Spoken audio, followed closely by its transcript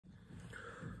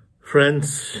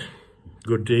Friends,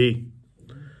 good day.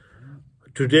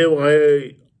 Today,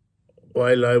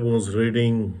 while I was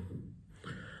reading,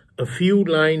 a few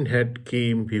lines had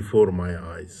came before my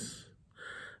eyes,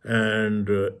 and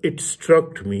it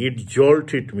struck me, it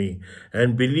jolted me,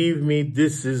 and believe me,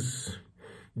 these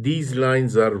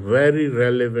lines are very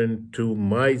relevant to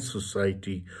my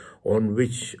society on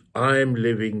which I am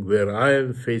living, where I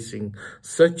am facing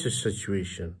such a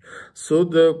situation. So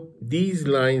these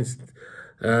lines.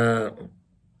 The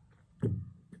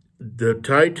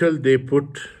title they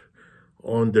put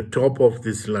on the top of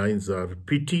these lines are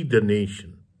Pity the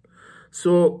Nation.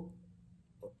 So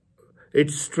it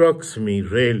strikes me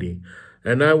really,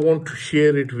 and I want to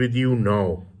share it with you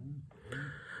now.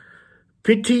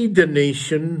 Pity the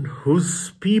nation whose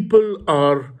people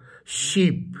are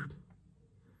sheep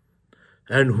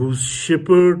and whose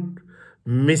shepherd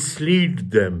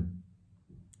mislead them.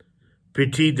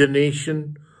 Pity the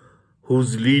nation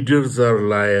whose leaders are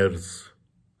liars,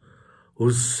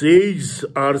 whose sages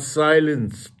are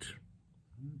silenced,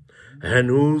 and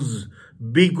whose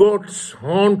bigots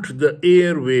haunt the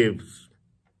airwaves.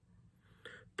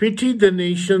 Pity the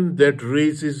nation that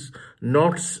raises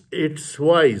not its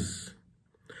voice,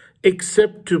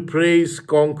 except to praise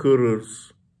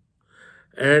conquerors,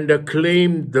 and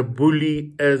acclaim the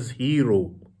bully as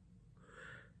hero,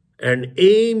 and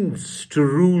aims to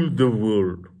rule the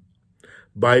world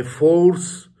by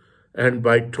force and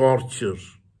by torture.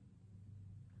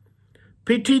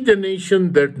 Pity the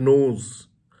nation that knows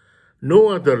no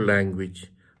other language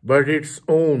but its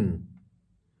own,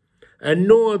 and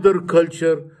no other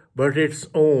culture but its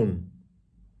own.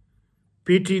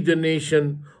 Pity the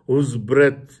nation whose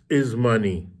breath is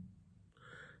money,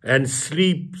 and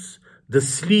sleeps the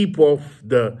sleep of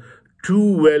the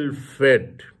too well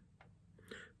fed.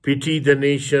 Pity the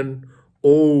nation,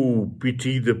 oh,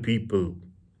 pity the people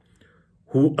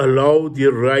who allow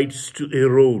their rights to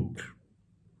erode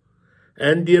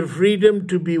and their freedom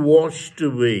to be washed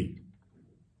away.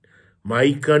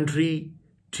 My country,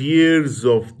 tears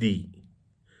of thee,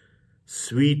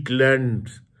 sweet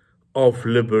land of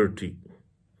liberty.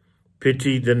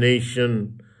 Pity the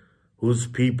nation whose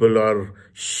people are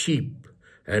sheep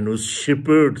and whose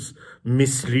shepherds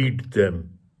mislead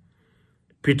them.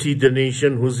 Pity the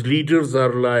nation whose leaders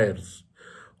are liars,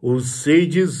 whose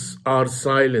sages are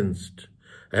silenced,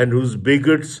 and whose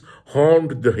bigots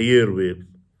haunt the airwaves.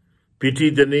 Pity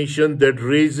the nation that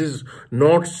raises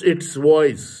not its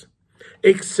voice,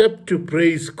 except to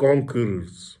praise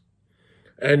conquerors,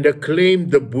 and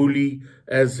acclaim the bully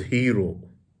as hero,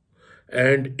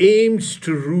 and aims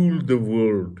to rule the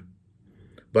world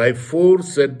by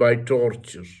force and by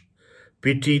torture.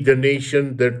 Pity the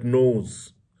nation that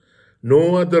knows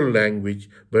no other language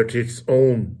but its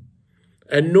own,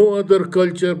 and no other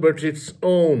culture but its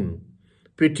own.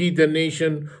 Pity the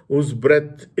nation whose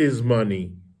breath is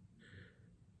money,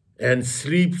 and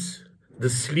sleeps the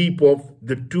sleep of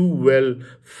the too well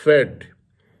fed.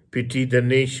 Pity the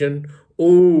nation,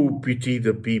 oh, pity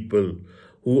the people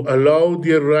who allow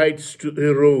their rights to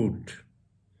erode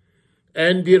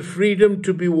and their freedom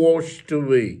to be washed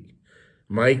away.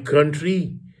 My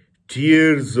country,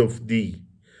 tears of thee,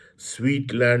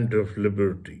 sweet land of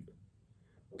liberty.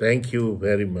 Thank you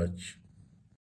very much.